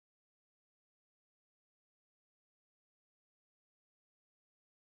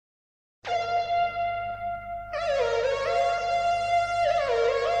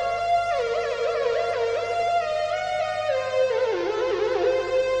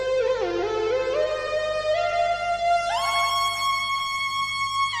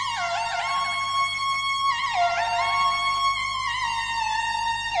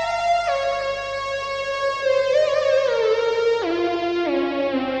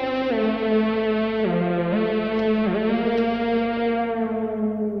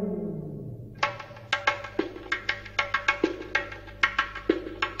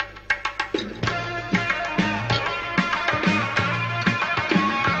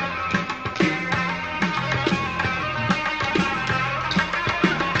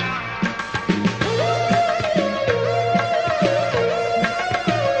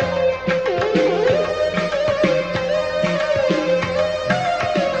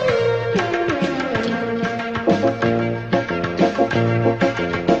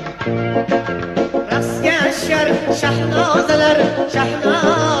shahnozalar,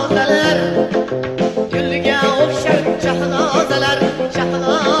 shahnozalar, gulga o'xshar shahnozalar,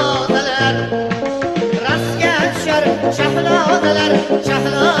 shahnozalar, rastga tushar shahnozalar,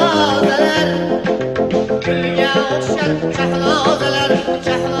 shahnozalar, gulga o'xshar shahnozalar,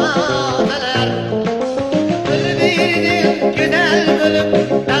 shahnozalar, gul berdi go'zal bo'lib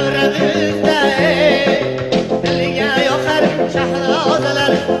davramizda, dilga yoqar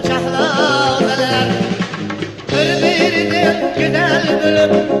shahnozalar, shahnozalar, gul berdi go'zal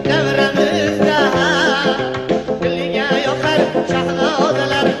bo'lib davramizda, dilga yoqar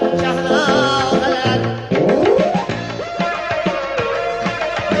shahnozalar, shahnozalar.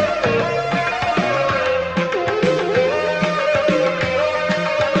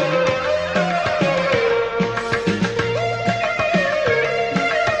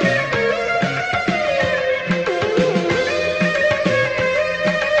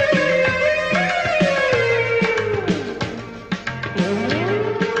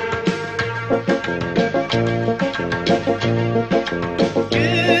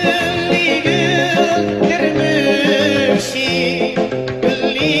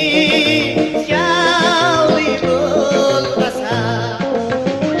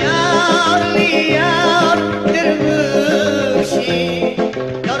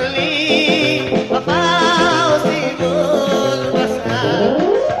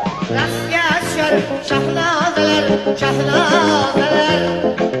 Shahnozalar,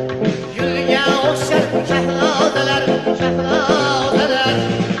 gulga o'xshar shahnozalar, shahnozalar,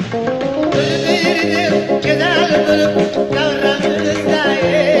 gul berdi go'zal bo'lib davramizda,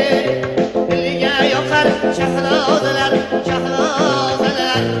 dilga yoqar shahnozalar,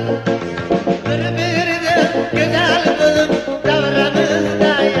 shahnozalar, gul berdi go'zal bo'lib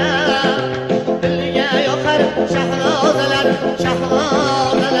davramizda, dilga yoqar shahnozalar,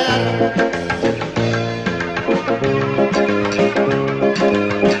 shahnozalar.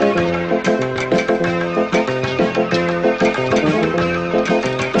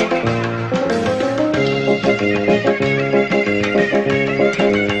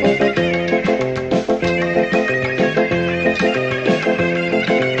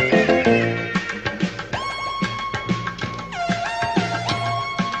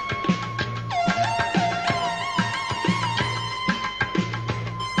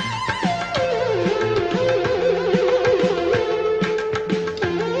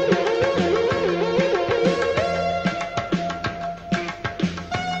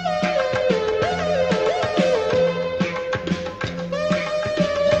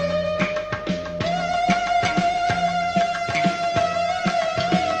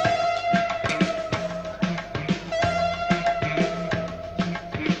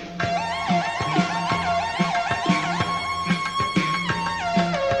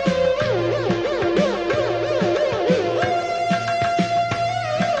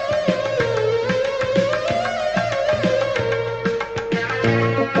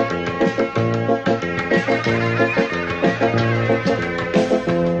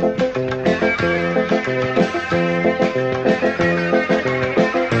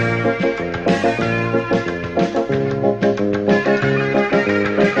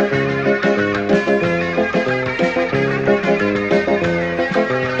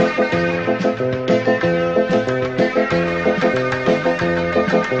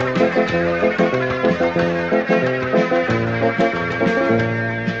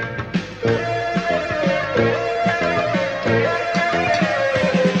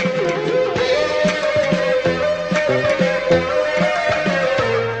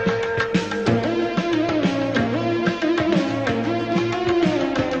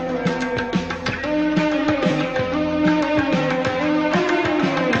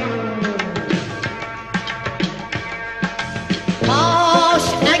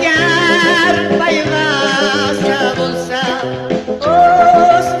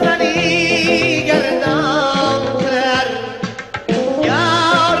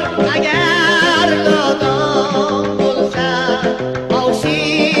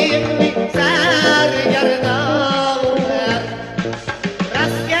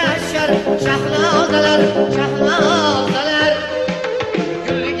 Shahnozalar, shahnozalar,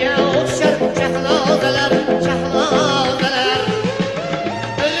 gulga o'xshar shahnozalar, shahnozalar,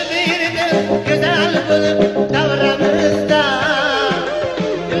 gul berdi go'zal bo'lib davramizda,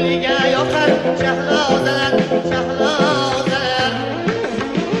 dilga yoqar shahnozalar, shahnozalar,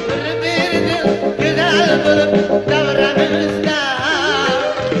 gul berdi go'zal bo'lib davramizda,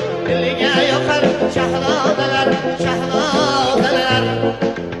 dilga yoqar shahnozalar, shahnozalar.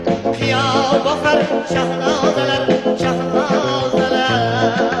 Boqar shahnozalar